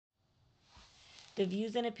The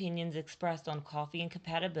views and opinions expressed on Coffee and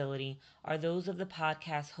Compatibility are those of the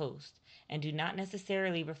podcast host and do not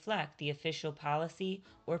necessarily reflect the official policy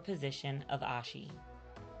or position of ASHI.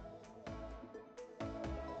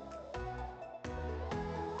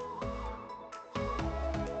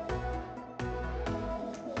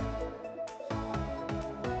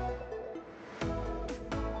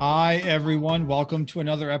 Hi, everyone. Welcome to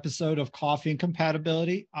another episode of Coffee and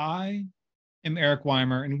Compatibility. I am Eric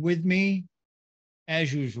Weimer, and with me,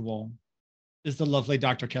 as usual, is the lovely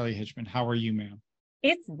Dr. Kelly Hitchman. How are you, ma'am?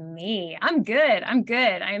 It's me. I'm good. I'm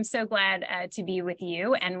good. I am so glad to be with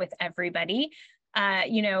you and with everybody.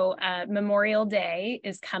 Memorial Day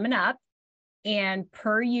is coming up, and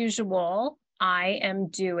per usual, I am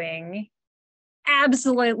doing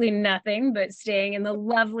absolutely nothing but staying in the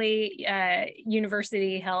lovely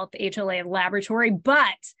University Health HLA laboratory. But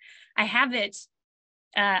I have it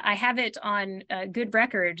on good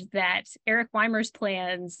record that Eric Weimer's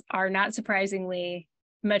plans are not surprisingly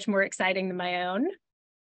much more exciting than my own.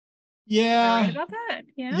 Yeah. Right about that.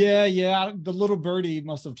 Yeah. The little birdie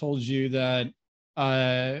must have told you that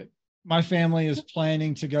my family is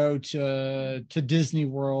planning to go to Disney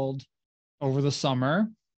World over the summer.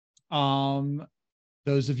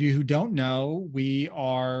 Those of you who don't know, we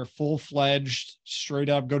are full-fledged, straight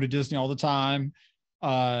up, go to Disney all the time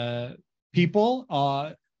people.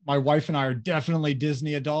 My wife and I are definitely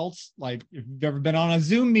Disney adults. Like, if you've ever been on a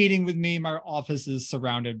Zoom meeting with me, my office is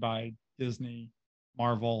surrounded by Disney,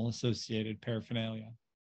 Marvel associated paraphernalia.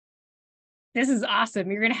 This is awesome.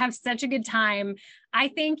 You're going to have such a good time. I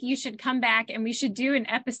think you should come back and we should do an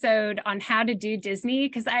episode on how to do Disney,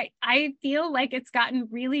 because I feel like it's gotten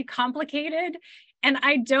really complicated and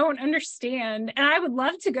I don't understand. And I would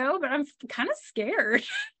love to go, but I'm kind of scared.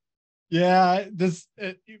 Yeah,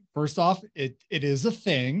 first off, it is a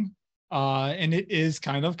thing, and it is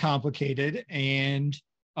kind of complicated, and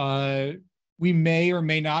we may or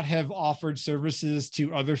may not have offered services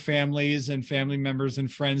to other families and family members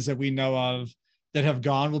and friends that we know of that have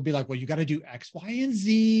gone. We'll be like, well, you got to do X, Y, and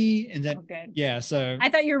Z, and then yeah. So I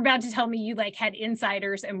thought you were about to tell me you like had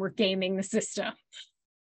insiders and were gaming the system.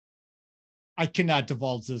 I cannot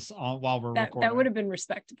divulge this while we're recording. That would have been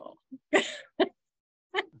respectable.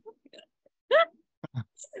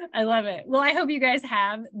 I love it. Well, I hope you guys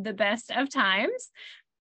have the best of times.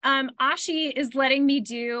 Ashi is letting me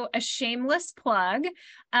do a shameless plug.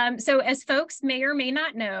 So as folks may or may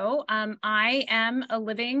not know, I am a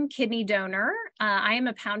living kidney donor. I am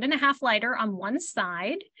 1.5 pounds lighter on one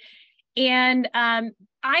side. And I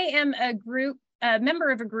am a member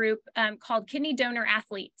of a group called Kidney Donor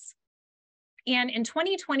Athletes. And in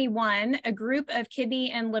 2021, a group of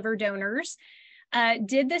kidney and liver donors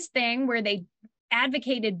did this thing where they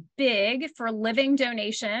advocated big for living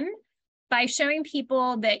donation by showing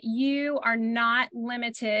people that you are not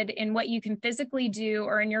limited in what you can physically do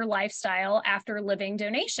or in your lifestyle after living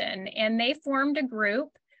donation. And they formed a group.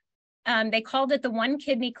 They called it the One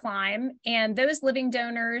Kidney Climb, and those living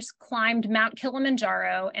donors climbed Mount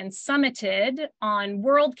Kilimanjaro and summited on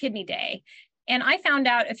World Kidney Day. And I found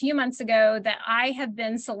out a few months ago that I have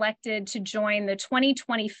been selected to join the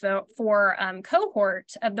 2024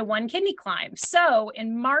 cohort of the One Kidney Climb. So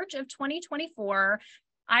in March of 2024,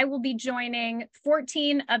 I will be joining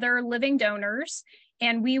 14 other living donors,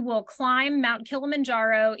 and we will climb Mount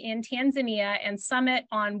Kilimanjaro in Tanzania and summit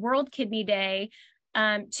on World Kidney Day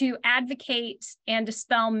to advocate and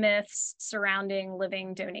dispel myths surrounding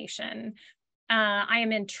living donation. I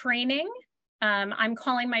am in training. I'm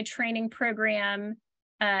calling my training program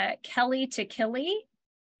Kelly to Killy.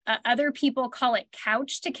 Other people call it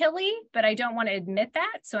Couch to Killy, but I don't want to admit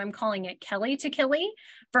that, so I'm calling it Kelly to Killy.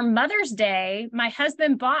 For Mother's Day, my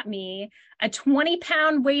husband bought me a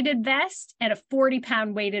 20-pound weighted vest and a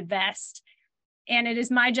 40-pound weighted vest. And it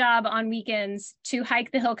is my job on weekends to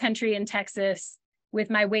hike the hill country in Texas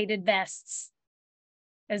with my weighted vests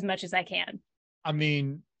as much as I can. I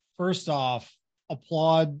mean, first off,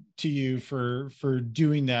 applaud to you for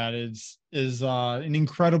doing that. Is an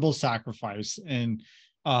incredible sacrifice, and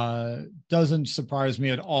doesn't surprise me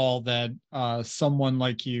at all that someone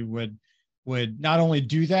like you would not only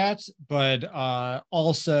do that, but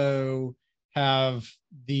also have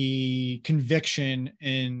the conviction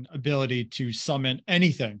and ability to summon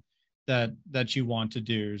anything that you want to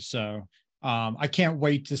do. So I can't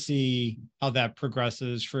wait to see how that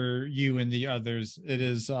progresses for you and the others. It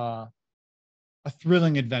is a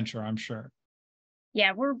thrilling adventure, I'm sure.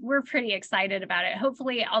 Yeah, we're pretty excited about it.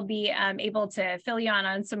 Hopefully I'll be able to fill you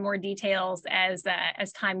on some more details as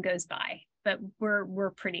time goes by, but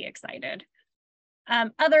we're pretty excited.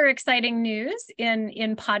 Other exciting news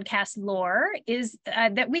in podcast lore is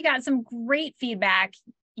that we got some great feedback.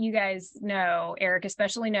 You guys know, Eric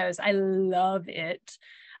especially knows, I love it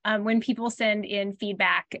when people send in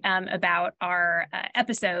feedback about our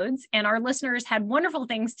episodes, and our listeners had wonderful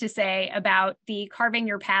things to say about the Carving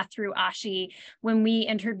Your Path Through Ashi when we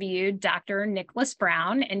interviewed Dr. Nicholas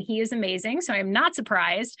Brown, and he is amazing, so I'm not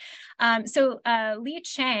surprised. Lee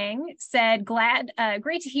Chang said,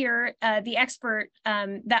 great to hear the expert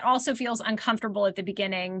that also feels uncomfortable at the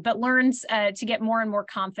beginning, but learns to get more and more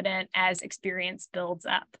confident as experience builds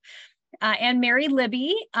up. And Mary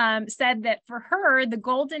Libby said that for her, the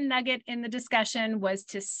golden nugget in the discussion was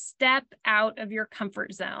to step out of your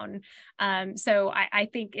comfort zone. So I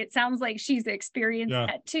think it sounds like she's experienced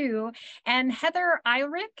that too. And Heather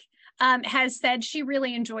Eilrich has said she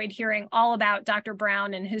really enjoyed hearing all about Dr.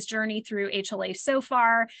 Brown and his journey through HLA so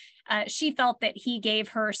far. She felt that he gave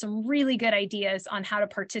her some really good ideas on how to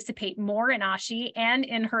participate more in Ashi and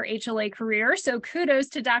in her HLA career. So kudos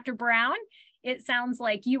to Dr. Brown. It sounds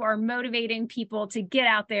like you are motivating people to get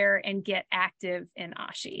out there and get active in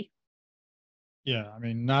Ashi. Yeah, I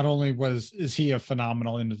mean, not only is he a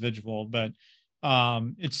phenomenal individual, but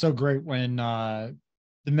it's so great when the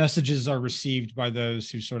messages are received by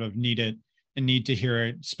those who sort of need it and need to hear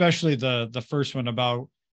it, especially the first one about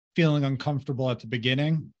feeling uncomfortable at the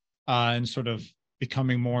beginning and sort of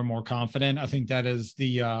becoming more and more confident. I think that is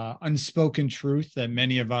the unspoken truth that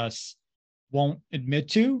many of us won't admit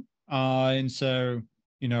to. And so,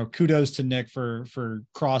 kudos to Nick for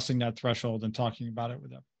crossing that threshold and talking about it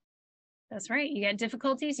with him. That's right. You get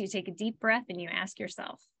difficulties, you take a deep breath and you ask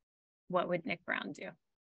yourself, what would Nick Brown do?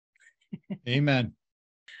 Amen.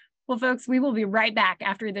 Well, folks, we will be right back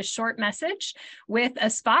after this short message with a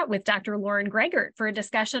spot with Dr. Loren Gragert for a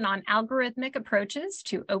discussion on algorithmic approaches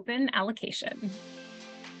to open allocation.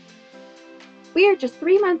 We are just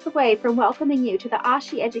 3 months away from welcoming you to the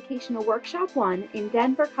Ashi Educational Workshop 1 in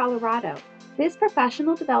Denver, Colorado. This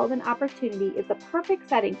professional development opportunity is the perfect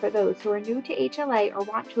setting for those who are new to HLA or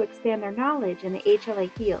want to expand their knowledge in the HLA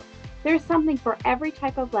field. There is something for every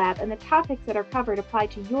type of lab, and the topics that are covered apply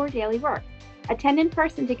to your daily work. Attend in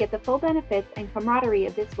person to get the full benefits and camaraderie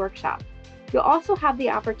of this workshop. You'll also have the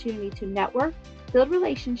opportunity to network, build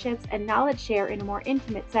relationships, and knowledge share in a more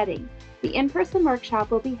intimate setting. The in-person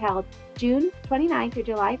workshop will be held June 29th through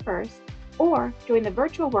July 1st, or join the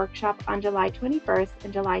virtual workshop on July 21st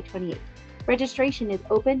and July 28th. Registration is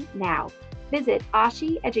open now. Visit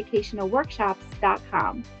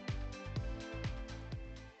ashieeducationalworkshops.com.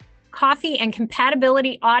 Coffee and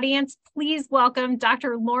compatibility audience, please welcome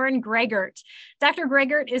Dr. Loren Gragert. Dr.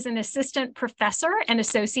 Gragert is an assistant professor and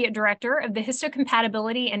associate director of the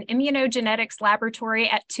Histocompatibility and Immunogenetics Laboratory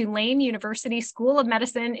at Tulane University School of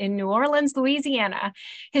Medicine in New Orleans, Louisiana.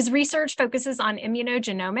 His research focuses on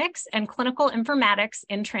immunogenomics and clinical informatics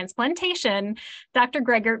in transplantation. Dr.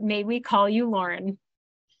 Gragert, may we call you Loren?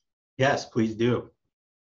 Yes, please do.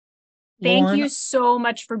 Thank you so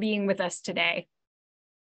much for being with us today.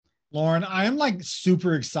 Loren, I am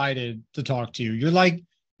super excited to talk to you. You're like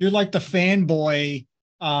the fanboy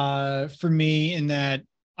for me, in that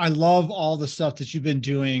I love all the stuff that you've been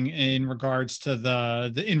doing in regards to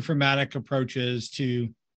the informatic approaches to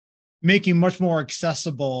making much more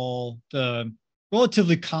accessible the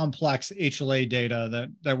relatively complex HLA data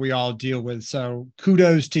that we all deal with. So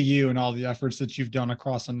kudos to you and all the efforts that you've done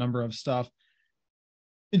across a number of stuff.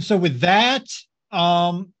 And so with that,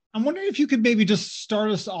 I'm wondering if you could maybe just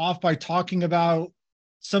start us off by talking about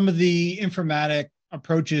some of the informatic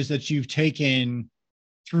approaches that you've taken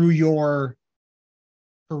through your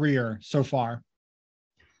career so far.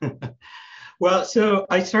 Well, so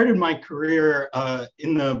I started my career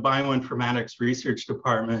in the bioinformatics research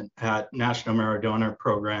department at National Marrow Donor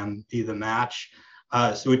Program, Be the Match,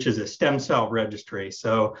 which is a stem cell registry.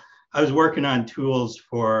 So I was working on tools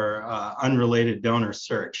for unrelated donor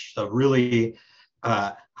search. So really,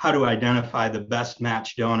 how to identify the best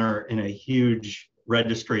match donor in a huge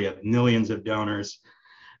registry of millions of donors,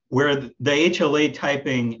 where the HLA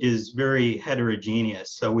typing is very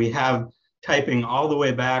heterogeneous. So we have typing all the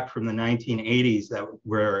way back from the 1980s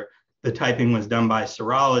where the typing was done by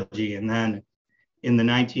serology. And then in the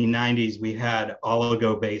 1990s, we had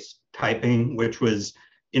oligo-based typing, which was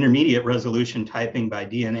intermediate resolution typing by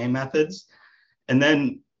DNA methods. And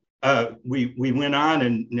then we went on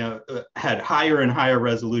and had higher and higher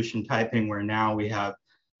resolution typing, where now we have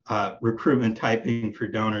recruitment typing for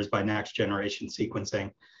donors by next generation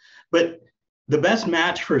sequencing. But the best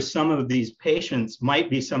match for some of these patients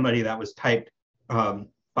might be somebody that was typed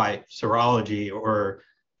by serology or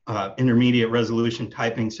intermediate resolution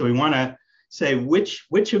typing. So we want to say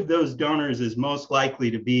which of those donors is most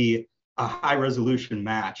likely to be a high resolution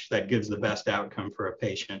match that gives the best outcome for a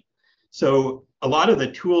patient. So a lot of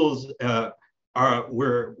the tools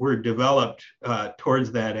were developed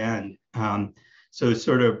towards that end. So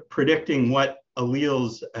sort of predicting what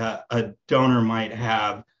alleles a donor might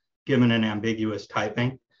have given an ambiguous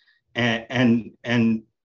typing, and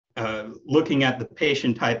looking at the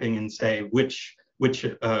patient typing and say which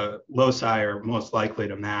loci are most likely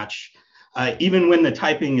to match, even when the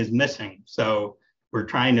typing is missing. So we're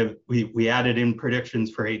trying to, we added in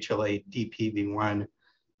predictions for HLA DPV1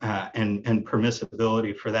 and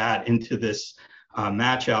permissibility for that into this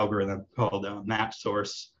match algorithm called match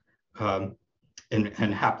source and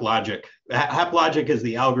HapLogic. HapLogic is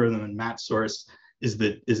the algorithm, and match source is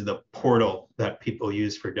the portal that people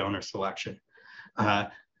use for donor selection.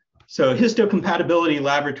 So histocompatibility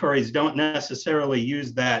laboratories don't necessarily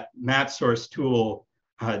use that match source tool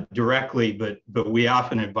directly, but we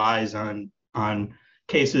often advise on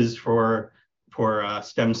cases for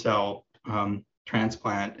stem cell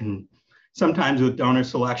transplant, and sometimes with donor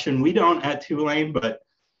selection. We don't at Tulane, but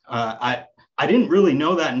I didn't really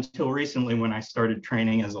know that until recently when I started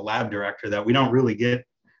training as a lab director, that we don't really get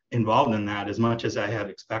involved in that as much as I had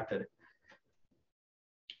expected.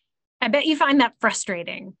 I bet you find that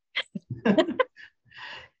frustrating.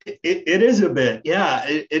 It is a bit, yeah.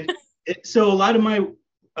 So a lot of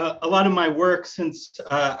my work since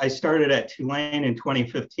I started at Tulane in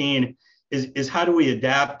 2015 is how do we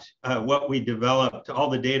adapt what we developed, all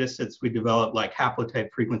the data sets we developed, like haplotype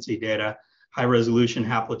frequency data, high resolution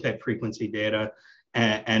haplotype frequency data,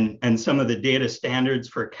 and some of the data standards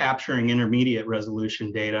for capturing intermediate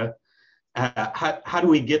resolution data. How do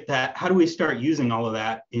we get that? How do we start using all of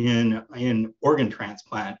that in organ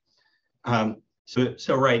transplant?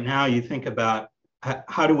 So right now you think about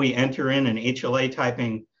how do we enter in an HLA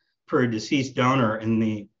typing for a deceased donor in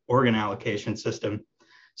the organ allocation system?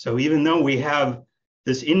 So even though we have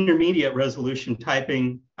this intermediate resolution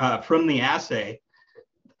typing from the assay,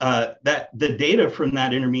 that the data from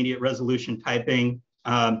that intermediate resolution typing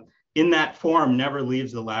in that form never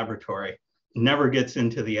leaves the laboratory, never gets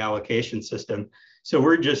into the allocation system. So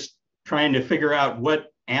we're just trying to figure out what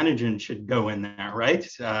antigen should go in there, right?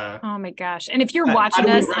 Oh my gosh. And if you're watching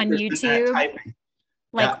us on YouTube,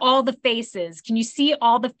 like all the faces, can you see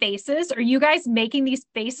all the faces? Are you guys making these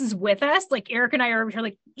faces with us? Like Eric and I are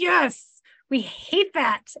like, yes, we hate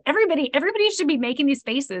that. Everybody should be making these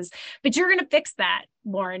faces, but you're going to fix that,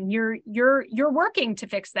 Loren. You're working to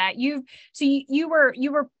fix that. You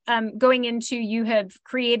were going into, you have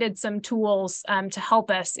created some tools to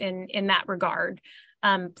help us in that regard.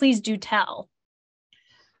 Please do tell.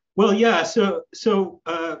 Well, yeah. So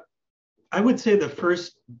I would say the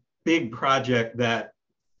first big project that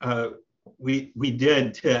we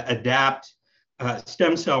did to adapt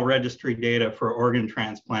stem cell registry data for organ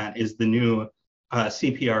transplant is the new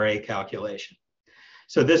CPRA calculation.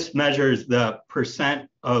 So this measures the percent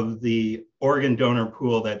of the organ donor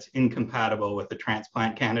pool that's incompatible with the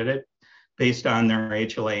transplant candidate based on their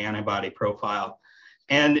HLA antibody profile.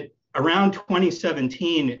 And around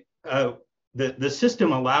 2017, the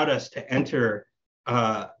system allowed us to enter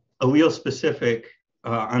allele-specific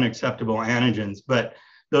unacceptable antigens, but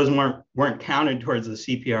those weren't counted towards the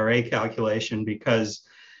CPRA calculation because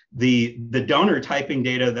the donor typing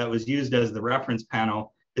data that was used as the reference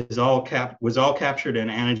panel was all captured in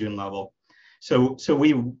antigen level. So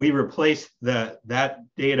we replaced that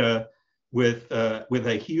data with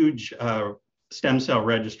a huge stem cell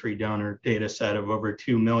registry donor data set of over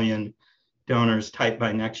 2 million donors typed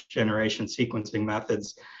by next generation sequencing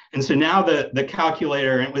methods. And so now the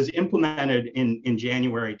calculator, it was implemented in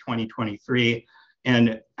January 2023.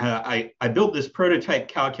 And I built this prototype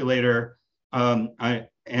calculator and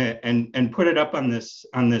put it up on this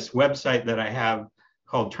website that I have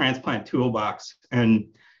called Transplant Toolbox. And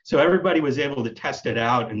so everybody was able to test it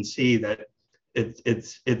out and see that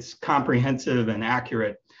it's comprehensive and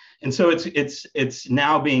accurate. And so it's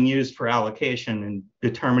now being used for allocation and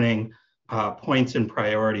determining points in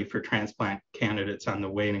priority for transplant candidates on the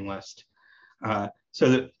waiting list.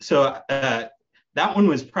 So that one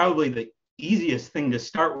was probably the easiest thing to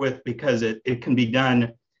start with because it can be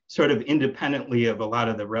done sort of independently of a lot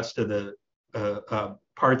of the rest of the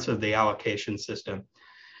parts of the allocation system.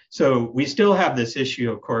 So we still have this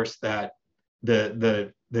issue, of course, that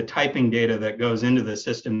the typing data that goes into the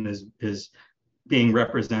system is being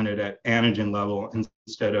represented at antigen level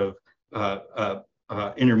instead of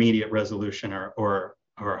intermediate resolution or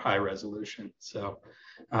high resolution. So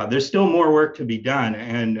there's still more work to be done,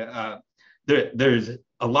 and there's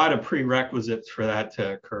a lot of prerequisites for that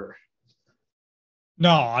to occur.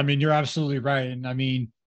 No, I mean, you're absolutely right. And I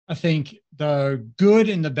mean, I think the good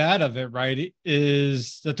and the bad of it, right,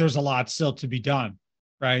 is that there's a lot still to be done,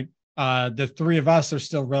 right? The three of us are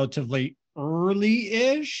still relatively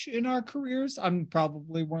early-ish in our careers. I'm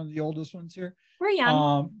probably one of the oldest ones here. We're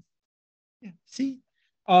young. Yeah, see,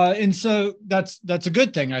 and so that's a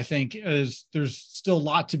good thing. I think is there's still a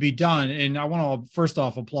lot to be done, and I want to first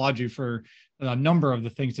off applaud you for a number of the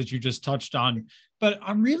things that you just touched on. But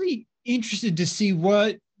I'm really interested to see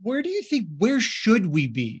where do you think where should we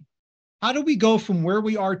be? How do we go from where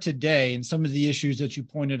we are today and some of the issues that you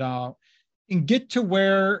pointed out and get to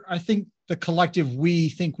where I think the collective we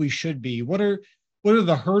think we should be? What are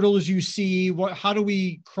the hurdles you see? How do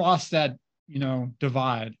we cross that,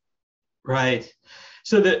 divide? Right.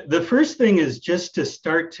 So the first thing is just to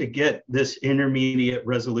start to get this intermediate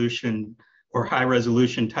resolution or high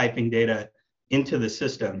resolution typing data into the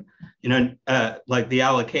system, like the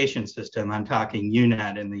allocation system. I'm talking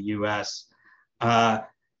UNET in the US.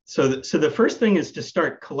 So the first thing is to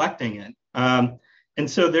start collecting it. And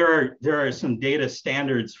so there are some data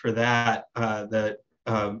standards for that that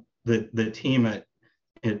the team at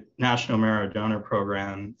National Marrow Donor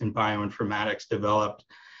Program in bioinformatics developed.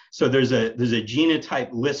 So there's a genotype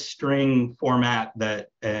list string format that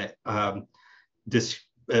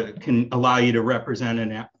can allow you to represent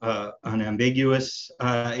an ambiguous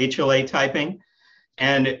HLA typing,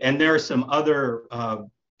 and there are some other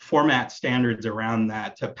format standards around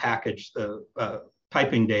that to package the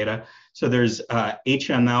typing data. So there's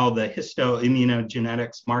HML, the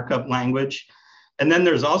histoimmunogenetics markup language, and then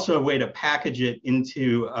there's also a way to package it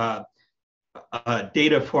into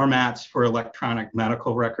data formats for electronic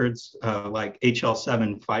medical records like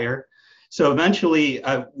HL7 FHIR. So eventually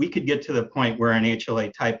we could get to the point where an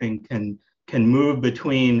HLA typing can move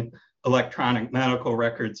between electronic medical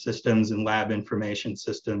record systems and lab information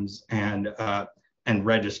systems and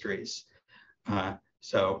registries.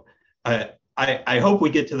 So I hope we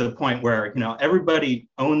get to the point where everybody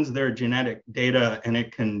owns their genetic data and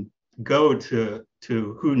it can go to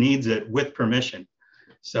who needs it with permission.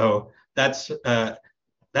 So that's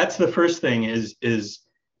the first thing is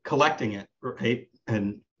collecting it, right?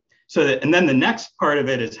 And then the next part of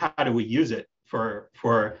it is how do we use it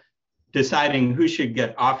for deciding who should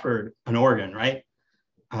get offered an organ, right?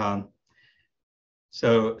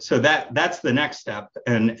 So that's the next step,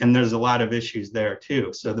 and there's a lot of issues there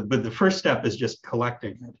too. But the first step is just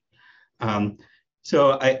collecting it.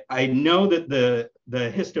 So I know that the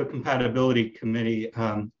histocompatibility committee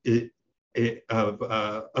of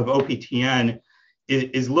OPTN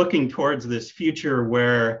is looking towards this future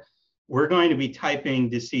where we're going to be typing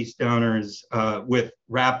deceased donors with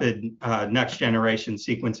rapid next generation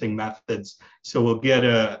sequencing methods. So we'll get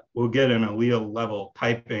an allele level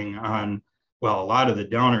typing on, well, a lot of the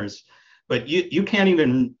donors, but you can't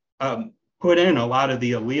even put in a lot of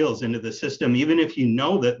the alleles into the system, even if you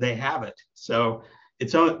know that they have it. So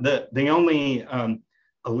it's the only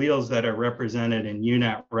alleles that are represented in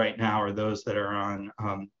UNET right now are those that are on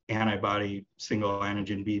antibody single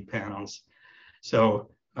antigen bead panels. So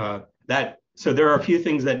there are a few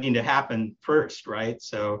things that need to happen first, right?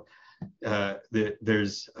 So the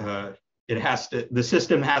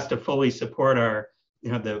system has to fully support our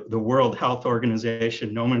the World Health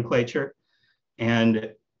Organization nomenclature,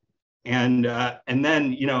 and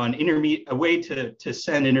then a way to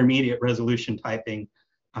send intermediate resolution typing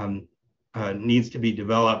needs to be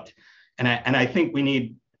developed, and I think we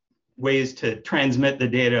need ways to transmit the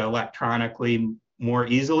data electronically more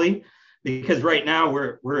easily, because right now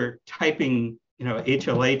we're typing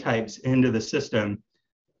HLA types into the system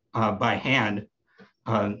by hand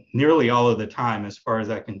nearly all of the time, as far as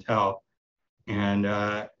I can tell, and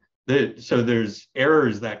so there's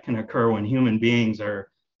errors that can occur when human beings are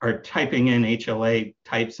typing in HLA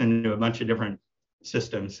types into a bunch of different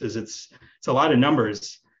systems, because it's a lot of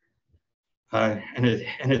numbers. And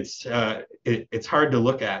it's hard to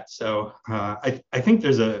look at. So I think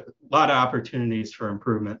there's a lot of opportunities for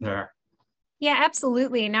improvement there. Yeah,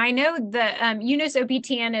 absolutely. Now I know that UNOS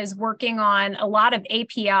OPTN is working on a lot of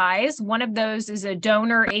APIs. One of those is a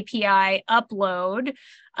donor API upload,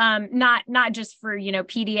 not just for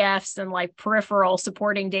PDFs and like peripheral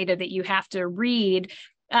supporting data that you have to read,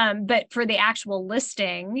 but for the actual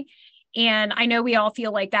listing. And I know we all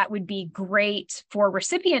feel like that would be great for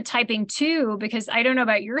recipient typing too, because I don't know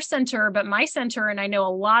about your center, but my center, and I know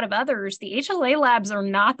a lot of others, the HLA labs are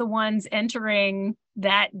not the ones entering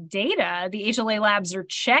that data. The HLA labs are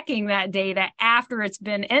checking that data after it's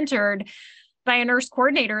been entered by a nurse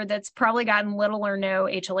coordinator that's probably gotten little or no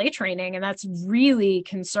HLA training. And that's really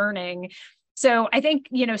concerning. So I think,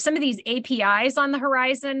 some of these APIs on the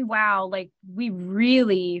horizon, wow, like we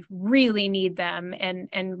really, really need them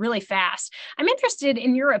and really fast. I'm interested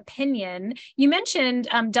in your opinion. You mentioned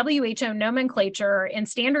WHO nomenclature and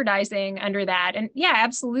standardizing under that. And yeah,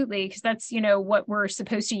 absolutely, because that's, what we're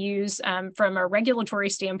supposed to use from a regulatory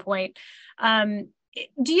standpoint.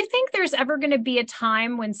 Do you think there's ever going to be a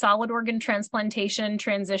time when solid organ transplantation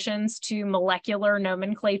transitions to molecular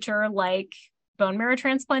nomenclature like bone marrow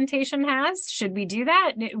transplantation has? Should we do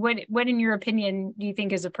that? What in your opinion, do you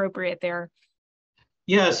think is appropriate there?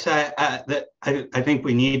 Yes, I think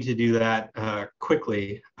we need to do that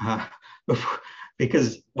quickly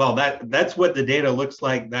because, well, that's what the data looks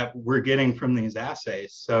like that we're getting from these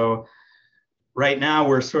assays. So right now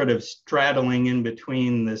we're sort of straddling in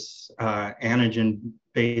between this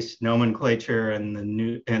antigen-based nomenclature and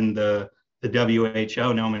the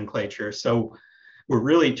WHO nomenclature. So we're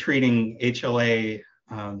really treating HLA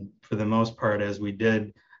for the most part as we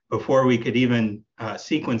did before we could even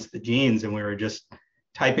sequence the genes, and we were just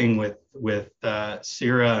typing with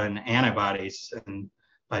sera and antibodies and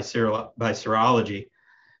by serology.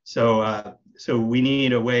 So we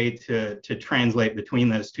need a way to translate between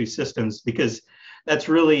those two systems, because that's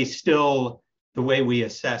really still the way we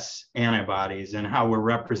assess antibodies and how we're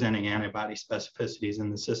representing antibody specificities in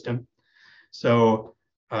the system. So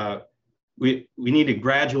we need to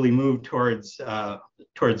gradually move towards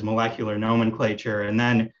molecular nomenclature, and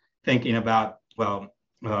then thinking about,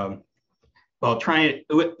 there's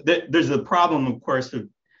the problem, of course, of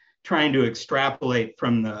trying to extrapolate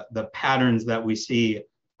from the patterns that we see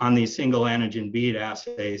on these single antigen bead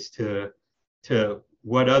assays to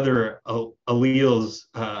what other alleles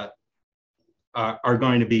are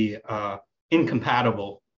going to be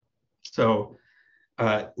incompatible. So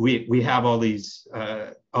we have all these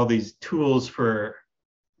tools for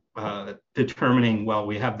determining,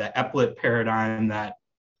 we have the eplet paradigm that,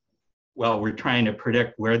 we're trying to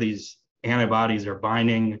predict where these antibodies are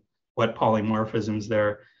binding, what polymorphisms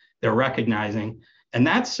they're recognizing. And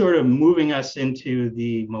that's sort of moving us into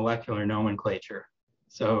the molecular nomenclature.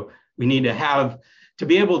 So we need to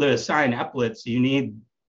be able to assign eplets, you need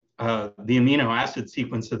the amino acid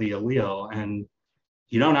sequence of the allele. And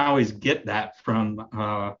you don't always get that from,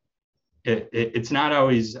 it's not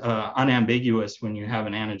always unambiguous when you have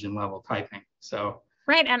an antigen level typing. So.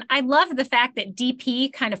 Right. And I love the fact that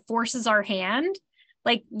DP kind of forces our hand.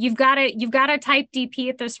 Like you've got to type DP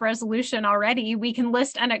at this resolution already. We can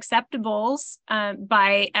list unacceptables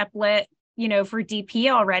by eplet, for DP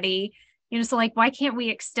already. So like, why can't we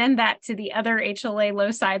extend that to the other HLA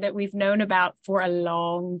loci that we've known about for a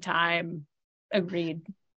long time? Agreed.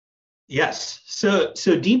 Yes. So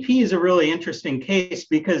DP is a really interesting case,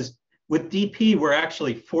 because with DP, we're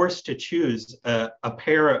actually forced to choose a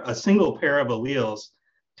single pair of alleles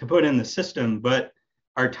to put in the system, but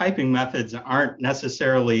our typing methods aren't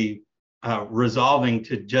necessarily resolving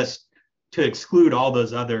to exclude all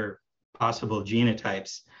those other possible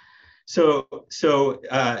genotypes. So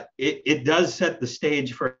it does set the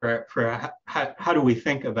stage for how do we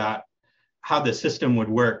think about how the system would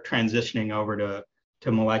work transitioning over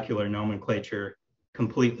to molecular nomenclature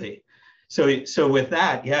completely. So with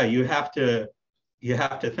that, you have to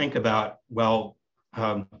think about,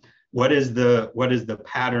 what is the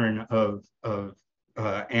pattern of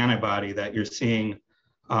antibody that you're seeing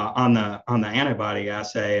on the antibody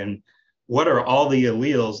assay, and what are all the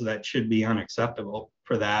alleles that should be unacceptable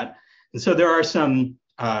for that? And so there are some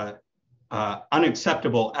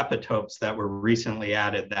unacceptable epitopes that were recently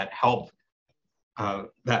added that help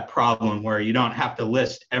that problem, where you don't have to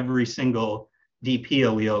list every single DP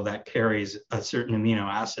allele that carries a certain amino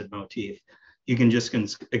acid motif. You can just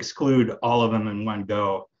exclude all of them in one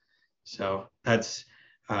go. So that's,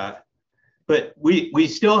 but we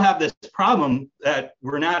still have this problem that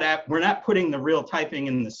we're not putting the real typing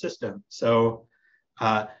in the system. So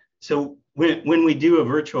when we do a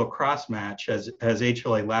virtual cross match as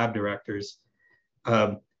HLA lab directors,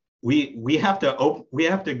 we have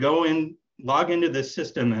to go in, log into the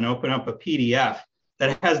system and open up a PDF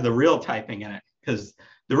that has the real typing in it, because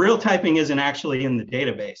the real typing isn't actually in the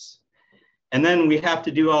database. And then we have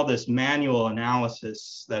to do all this manual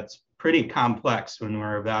analysis that's pretty complex when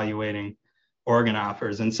we're evaluating organ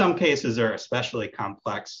offers. In some cases are especially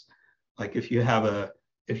complex. Like if you have a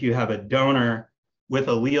donor with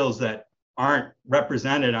alleles that aren't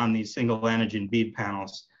represented on these single antigen bead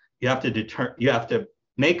panels, you have to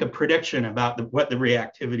make a prediction about what the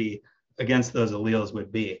reactivity against those alleles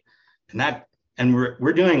would be. And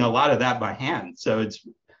we're doing a lot of that by hand. So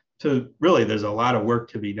really there's a lot of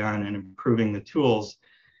work to be done in improving the tools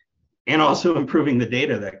and also improving the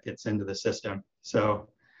data that gets into the system. So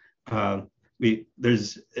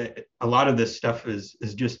there's a lot of this stuff is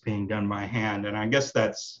just being done by hand, and I guess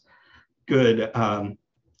that's good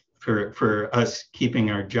for us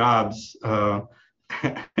keeping our jobs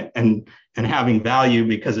and having value,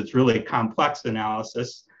 because it's really complex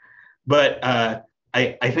analysis. But I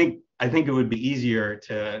think it would be easier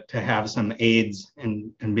to have some aids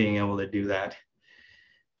in being able to do that.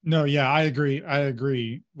 No, yeah, I agree. I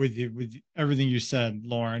agree with you, with everything you said,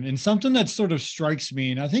 Loren. And something that sort of strikes me,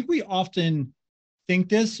 and I think we often think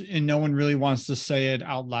this and no one really wants to say it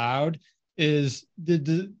out loud, is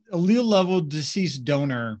the allele level deceased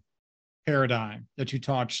donor paradigm that you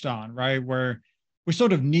touched on, right? Where we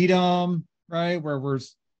sort of need them, right? Where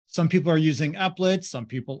some people are using eplets, some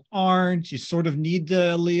people aren't. You sort of need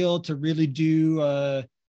the allele to really do a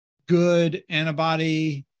good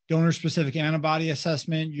antibody, donor-specific antibody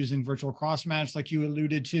assessment using virtual cross-match, like you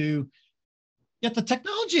alluded to. Yet the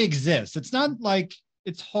technology exists. It's not like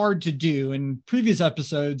it's hard to do. And previous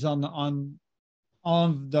episodes on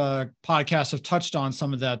the podcast have touched on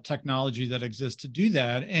some of that technology that exists to do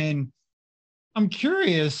that. And I'm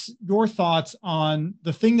curious your thoughts on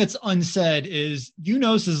the thing that's unsaid is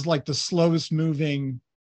UNOS is like the slowest moving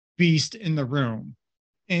beast in the room.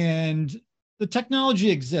 And the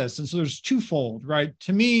technology exists. And so there's twofold, right?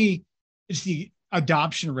 To me, it's the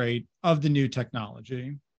adoption rate of the new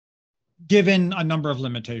technology, given a number of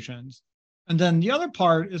limitations. And then the other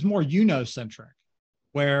part is more UNOS-centric,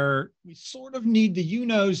 where we sort of need the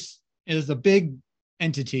UNOS as a big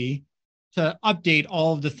entity to update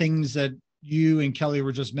all of the things that you and Kelly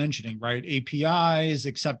were just mentioning, right? APIs,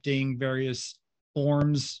 accepting various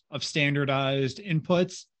forms of standardized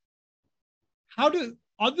inputs.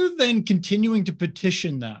 Other than continuing to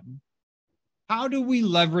petition them, how do we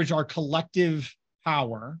leverage our collective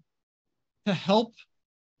power to help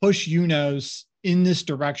push UNOS in this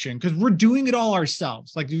direction? Because we're doing it all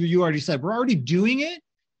ourselves. Like you already said, we're already doing it,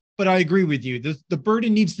 but I agree with you. The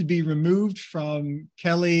burden needs to be removed from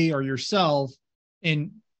Kelly or yourself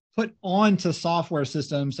and put onto software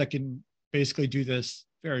systems that can basically do this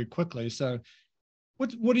very quickly. So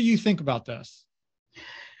what do you think about this?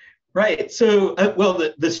 Right. So, well,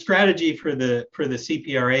 the strategy for the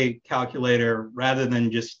CPRA calculator, rather than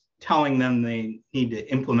just telling them they need to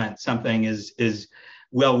implement something, is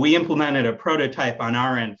well, we implemented a prototype on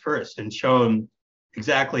our end first and showed them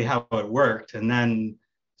exactly how it worked, and then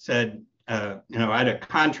said, I had a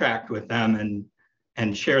contract with them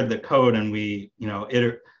and shared the code, and we,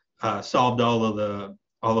 solved all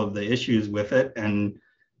of the issues with it, and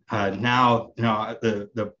now,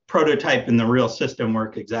 the prototype and the real system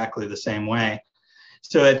work exactly the same way.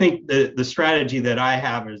 So I think the strategy that I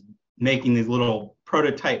have is making these little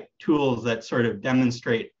prototype tools that sort of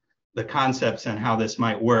demonstrate the concepts and how this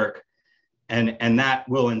might work. And that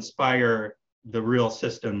will inspire the real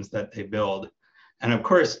systems that they build. And of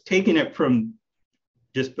course, taking it from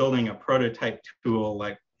just building a prototype tool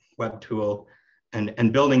like web tool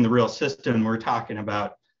and building the real system, we're talking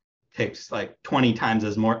about takes like 20 times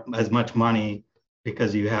as much money,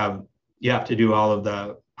 because you have to do all of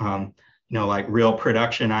the like real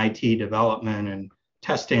production IT development and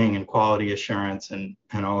testing and quality assurance and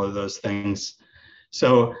all of those things.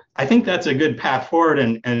 So I think that's a good path forward.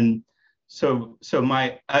 And so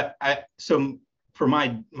for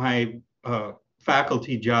my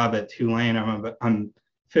faculty job at Tulane, I'm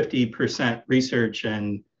 50% research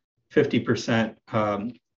and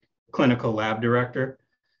 50% clinical lab director.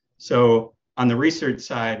 So on the research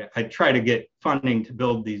side, I try to get funding to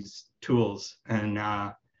build these tools. And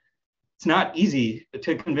it's not easy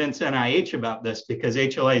to convince NIH about this, because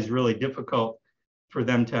HLA is really difficult for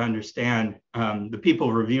them to understand, the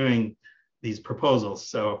people reviewing these proposals.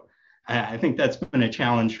 So I think that's been a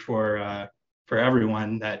challenge for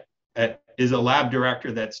everyone that is a lab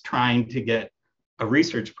director that's trying to get a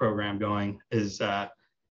research program going, is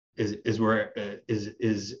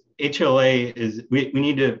HLA is, we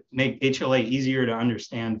need to make HLA easier to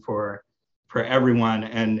understand for everyone,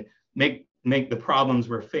 and make the problems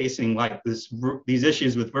we're facing, like these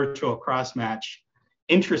issues with virtual cross-match,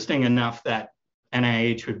 interesting enough that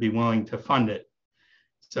NIH would be willing to fund it.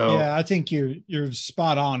 So yeah, I think you're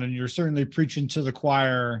spot on, and you're certainly preaching to the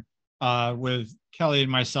choir with Kelly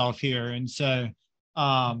and myself here. And so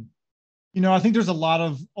I think there's a lot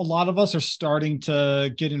of us are starting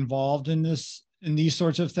to get involved in these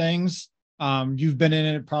sorts of things. You've been in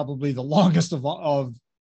it probably the longest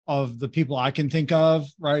of the people I can think of,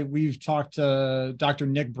 right? We've talked to Dr.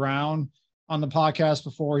 Nick Brown on the podcast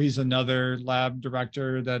before. He's another lab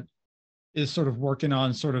director that is sort of working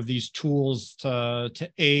on sort of these tools to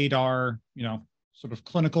aid our, sort of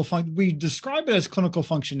clinical we describe it as clinical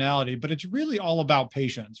functionality, but it's really all about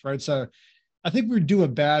patients, right? So I think we do a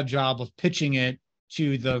bad job of pitching it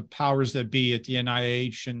to the powers that be at the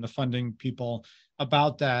NIH and the funding people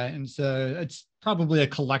about that. And so it's probably a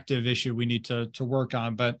collective issue we need to work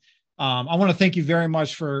on. But I want to thank you very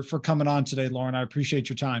much for coming on today, Loren. I appreciate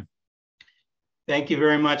your time. Thank you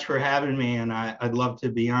very much for having me, and I'd love to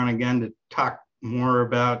be on again to talk more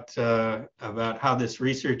about how this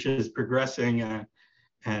research is progressing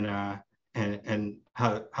and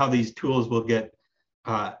how these tools will get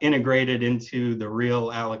integrated into the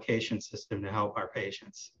real allocation system to help our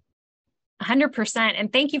patients. 100%.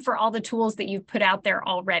 And thank you for all the tools that you've put out there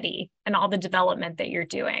already and all the development that you're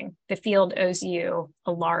doing. The field owes you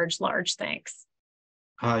a large, large thanks.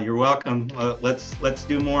 You're welcome. Let's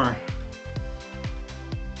do more.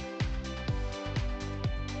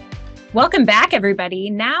 Welcome back, everybody.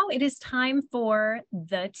 Now it is time for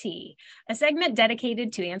The Tea, a segment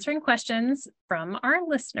dedicated to answering questions from our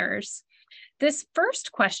listeners. This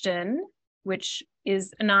first question, which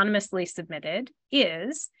is anonymously submitted,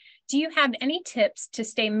 is, do you have any tips to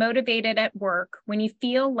stay motivated at work when you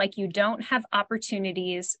feel like you don't have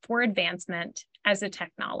opportunities for advancement as a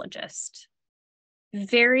technologist?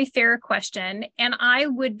 Very fair question. And I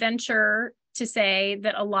would venture to say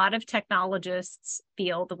that a lot of technologists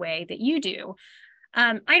feel the way that you do.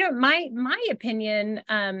 My opinion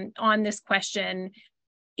on this question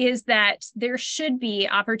is that there should be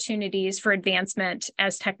opportunities for advancement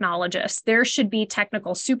as technologists. There should be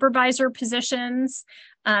technical supervisor positions.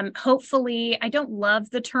 Hopefully, I don't love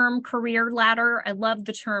the term career ladder. I love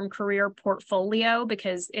the term career portfolio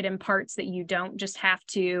because it imparts that you don't just have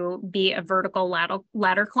to be a vertical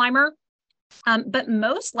ladder climber. But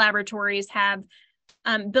most laboratories have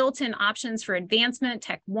built-in options for advancement: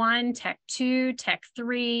 Tech 1, Tech 2, Tech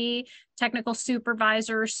 3, technical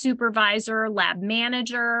supervisor, lab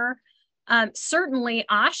manager. Certainly,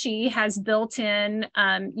 ASHI has built-in,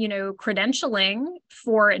 credentialing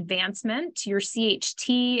for advancement, your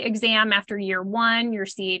CHT exam after year 1, your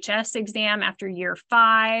CHS exam after year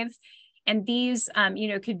 5. And these,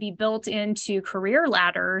 could be built into career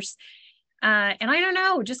ladders. And I don't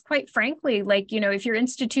know, just quite frankly, if your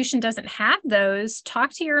institution doesn't have those,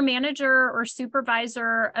 talk to your manager or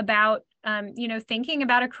supervisor about, thinking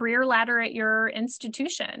about a career ladder at your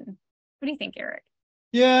institution. What do you think, Eric?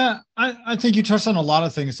 Yeah, I think you touched on a lot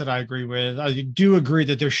of things that I agree with. I do agree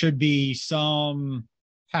that there should be some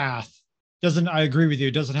path. I agree with you.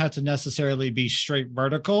 It doesn't have to necessarily be straight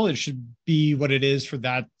vertical. It should be what it is for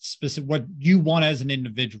that specific, what you want as an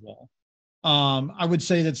individual. I would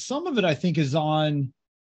say that some of it, I think, is on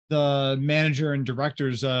the manager and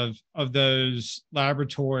directors of those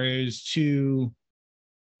laboratories to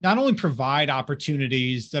not only provide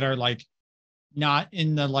opportunities that are not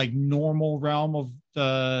in the normal realm of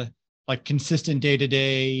the consistent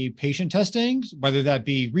day-to-day patient testing, whether that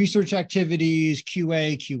be research activities,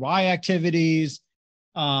 QA, QI activities.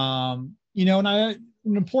 And an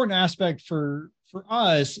important aspect for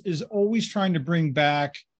us is always trying to bring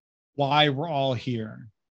back why we're all here,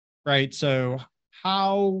 right? So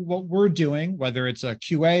what we're doing, whether it's a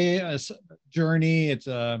QA journey, it's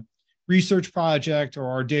a research project, or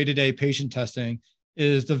our day-to-day patient testing,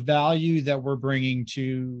 is the value that we're bringing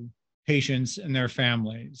to patients and their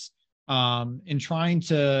families. And trying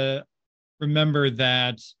to remember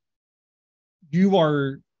that you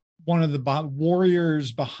are one of the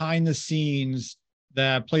warriors behind the scenes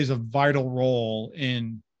that plays a vital role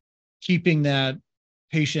in keeping that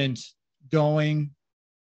patient going,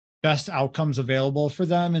 best outcomes available for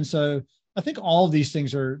them. And so I think all of these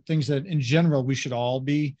things are things that in general we should all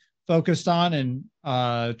be focused on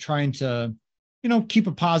and trying to, keep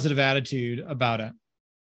a positive attitude about it.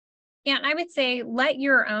 Yeah, and I would say let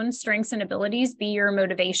your own strengths and abilities be your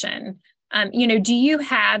motivation. Do you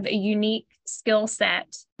have a unique skill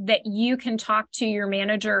set that you can talk to your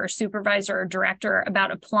manager or supervisor or director about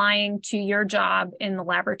applying to your job in the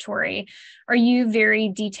laboratory? Are you very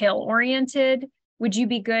detail oriented? Would you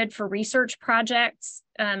be good for research projects,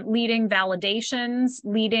 leading validations,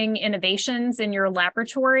 leading innovations in your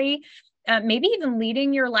laboratory? Maybe even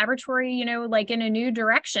leading your laboratory, in a new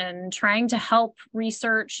direction, trying to help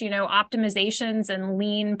research, optimizations and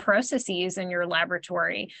lean processes in your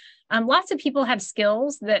laboratory. Lots of people have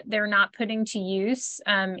skills that they're not putting to use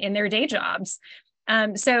in their day jobs.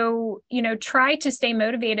 So, try to stay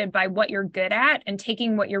motivated by what you're good at and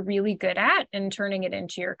taking what you're really good at and turning it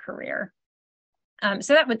into your career.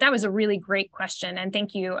 So that was a really great question. And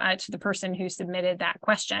thank you to the person who submitted that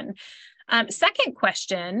question. Second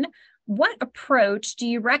question What approach do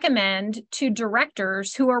you recommend to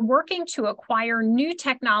directors who are working to acquire new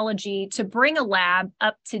technology to bring a lab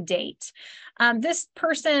up to date? This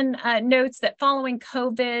person notes that following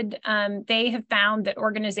COVID, they have found that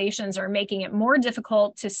organizations are making it more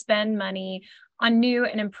difficult to spend money on new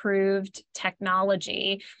and improved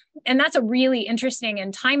technology. And that's a really interesting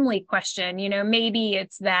and timely question. You know, maybe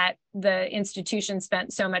it's that the institution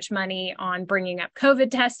spent so much money on bringing up COVID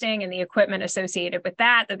testing and the equipment associated with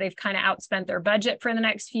that they've kind of outspent their budget for the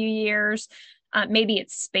next few years. Maybe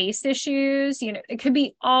it's space issues. You know, it could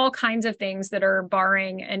be all kinds of things that are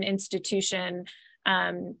barring an institution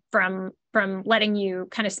from letting you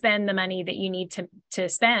kind of spend the money that you need to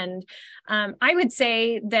spend. I would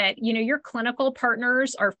say that, you know, your clinical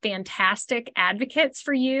partners are fantastic advocates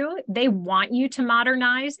for you. They want you to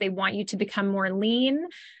modernize. They want you to become more lean.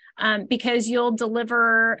 Because you'll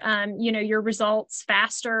deliver, you know, your results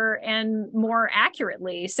faster and more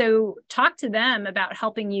accurately. So talk to them about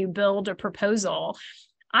helping you build a proposal.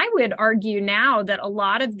 I would argue now that a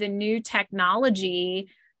lot of the new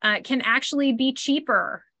technology can actually be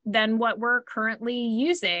cheaper than what we're currently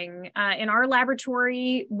using. In our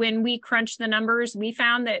laboratory, when we crunched the numbers, we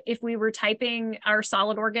found that if we were typing our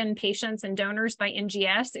solid organ patients and donors by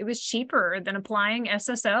NGS, it was cheaper than applying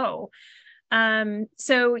SSO.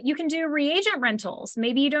 So you can do reagent rentals.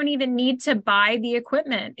 Maybe you don't even need to buy the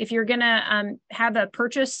equipment. If you're going to have a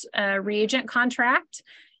purchase reagent contract,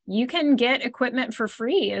 you can get equipment for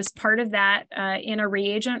free as part of that in a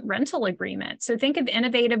reagent rental agreement. So think of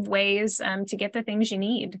innovative ways to get the things you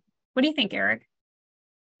need. What do you think, Eric?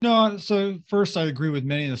 No, so first, I agree with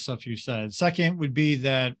many of the stuff you said. Second would be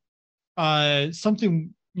that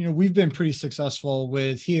something, you know, we've been pretty successful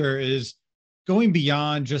with here is going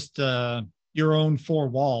beyond just your own four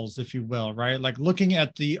walls, if you will, right? Like looking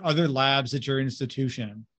at the other labs at your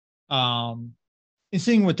institution and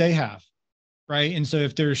seeing what they have, right? And so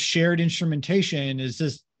if there's shared instrumentation,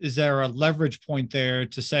 is there a leverage point there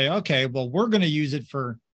to say, okay, well, we're going to use it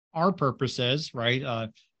for our purposes, right?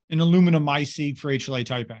 An aluminum IC for HLA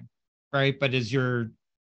typing, right? But is your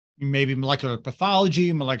maybe molecular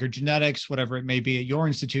pathology, molecular genetics, whatever it may be at your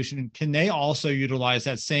institution, can they also utilize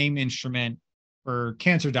that same instrument for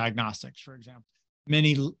cancer diagnostics, for example?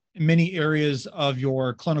 Many areas of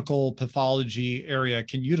your clinical pathology area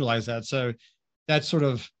can utilize that. So that sort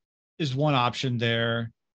of is one option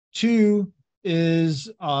there. Two is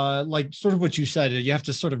like sort of what you said, you have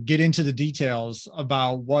to sort of get into the details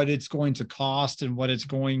about what it's going to cost and what it's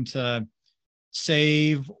going to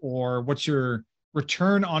save, or what's your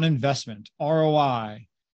return on investment, ROI,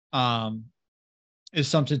 is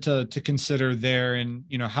something to consider there, and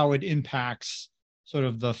you know how it impacts sort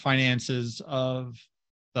of the finances of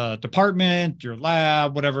the department, your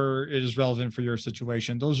lab, whatever is relevant for your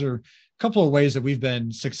situation. Those are a couple of ways that we've been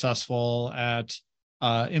successful at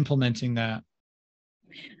implementing that.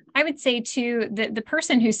 I would say too, the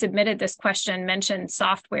person who submitted this question mentioned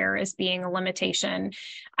software as being a limitation.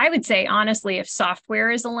 I would say, honestly, if software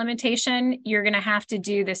is a limitation, you're going to have to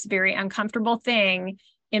do this very uncomfortable thing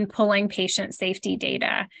in pulling patient safety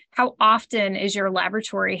data. How often is your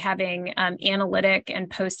laboratory having analytic and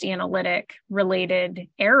post-analytic related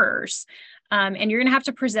errors? And you're going to have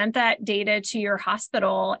to present that data to your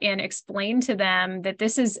hospital and explain to them that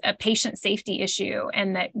this is a patient safety issue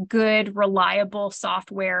and that good, reliable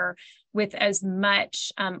software with as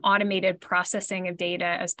much automated processing of data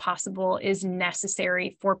as possible is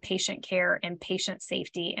necessary for patient care and patient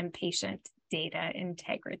safety and patient data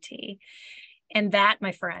integrity. And that,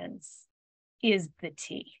 my friends, is the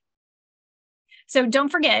T. So don't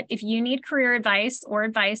forget, if you need career advice or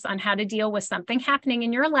advice on how to deal with something happening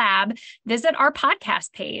in your lab, visit our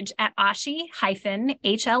podcast page at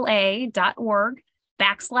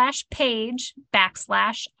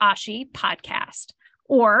ashi-hla.org/page/Ashi podcast,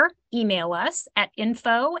 or email us at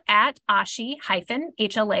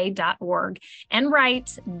info@ashi-hla.org and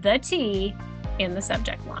write the T in the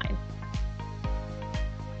subject line.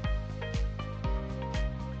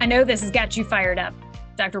 I know this has got you fired up,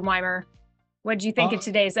 Dr. Weimer. What did you think of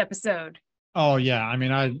today's episode? Oh yeah, I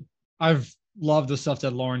mean, I've loved the stuff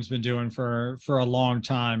that Loren's been doing for a long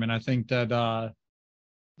time, and I think that the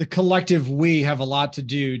collective we have a lot to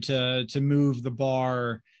do to move the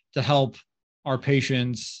bar to help our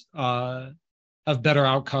patients have better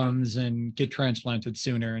outcomes and get transplanted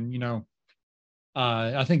sooner. And you know,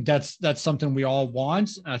 I think that's something we all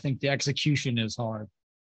want. I think the execution is hard.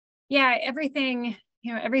 Yeah, everything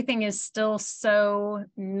is still so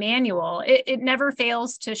manual. It never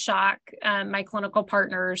fails to shock my clinical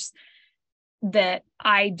partners that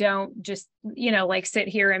I don't just, like sit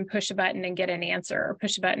here and push a button and get an answer, or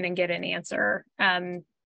push a button and get an answer.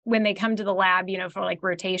 when they come to the lab, for like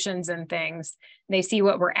rotations and things, they see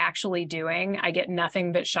what we're actually doing, I get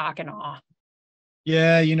nothing but shock and awe.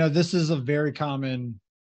 Yeah, this is a very common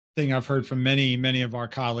thing I've heard from many of our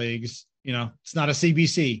colleagues. It's not a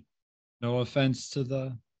CBC. No offense to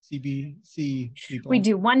the CBC people. We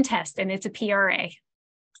do one test and it's a PRA.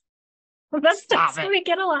 That's what we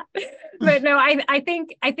get a lot. But no, I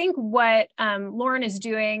think what Loren is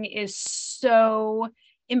doing is so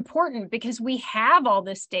important, because we have all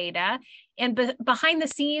this data, and behind the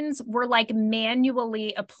scenes, we're like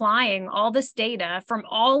manually applying all this data from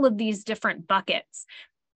all of these different buckets.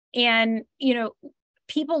 And,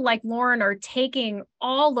 people like Loren are taking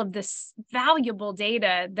all of this valuable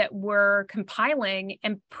data that we're compiling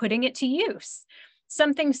and putting it to use.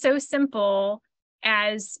 Something so simple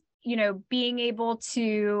as being able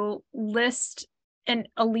to list an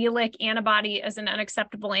allelic antibody as an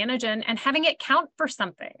unacceptable antigen and having it count for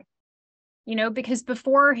something, because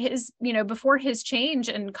before his change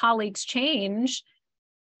and colleagues' change,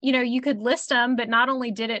 you could list them, but not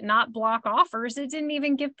only did it not block offers, it didn't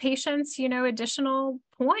even give patients, additional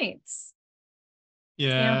points.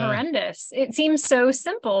 Yeah. Horrendous. It seems so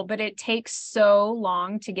simple, but it takes so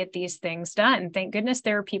long to get these things done. Thank goodness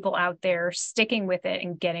there are people out there sticking with it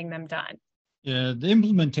and getting them done. Yeah, the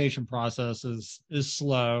implementation process is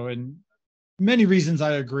slow, and many reasons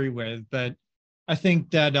I agree with, but I think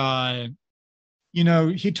that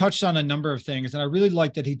he touched on a number of things, and I really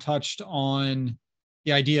like that he touched on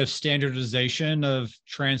the idea of standardization of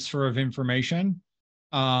transfer of information.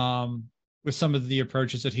 With some of the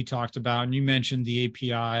approaches that he talked about, and you mentioned the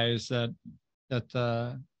APIs that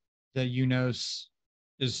UNOS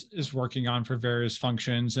is working on for various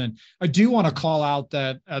functions. And I do want to call out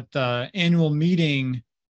that at the annual meeting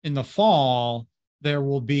in the fall, there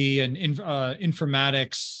will be an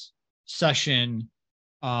informatics session,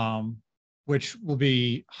 which will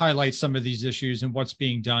highlight some of these issues and what's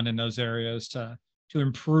being done in those areas to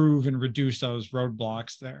improve and reduce those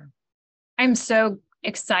roadblocks there. I'm so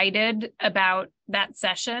excited about that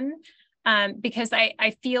session, because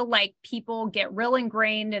I feel like people get real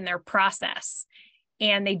ingrained in their process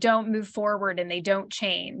and they don't move forward and they don't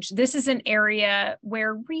change. This is an area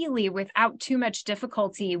where really, without too much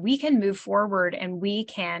difficulty, we can move forward and we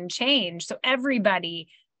can change. So everybody,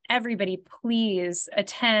 please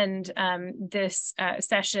attend this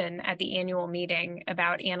session at the annual meeting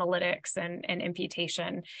about analytics and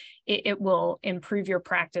imputation. It will improve your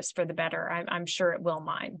practice for the better. I'm sure it will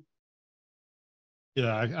mine.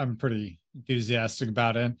 Yeah, I'm pretty enthusiastic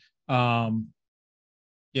about it.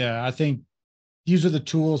 Yeah, I think these are the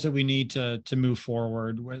tools that we need to move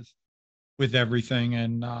forward with everything.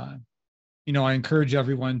 And, I encourage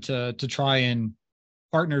everyone to try and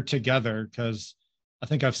partner together, because I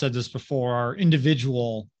think I've said this before, our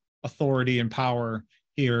individual authority and power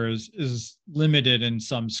here is limited in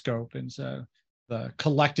some scope. And so the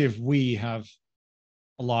collective, we have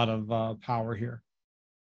a lot of power here.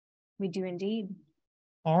 We do indeed.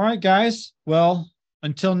 All right, guys. Well,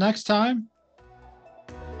 until next time,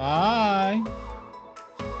 bye.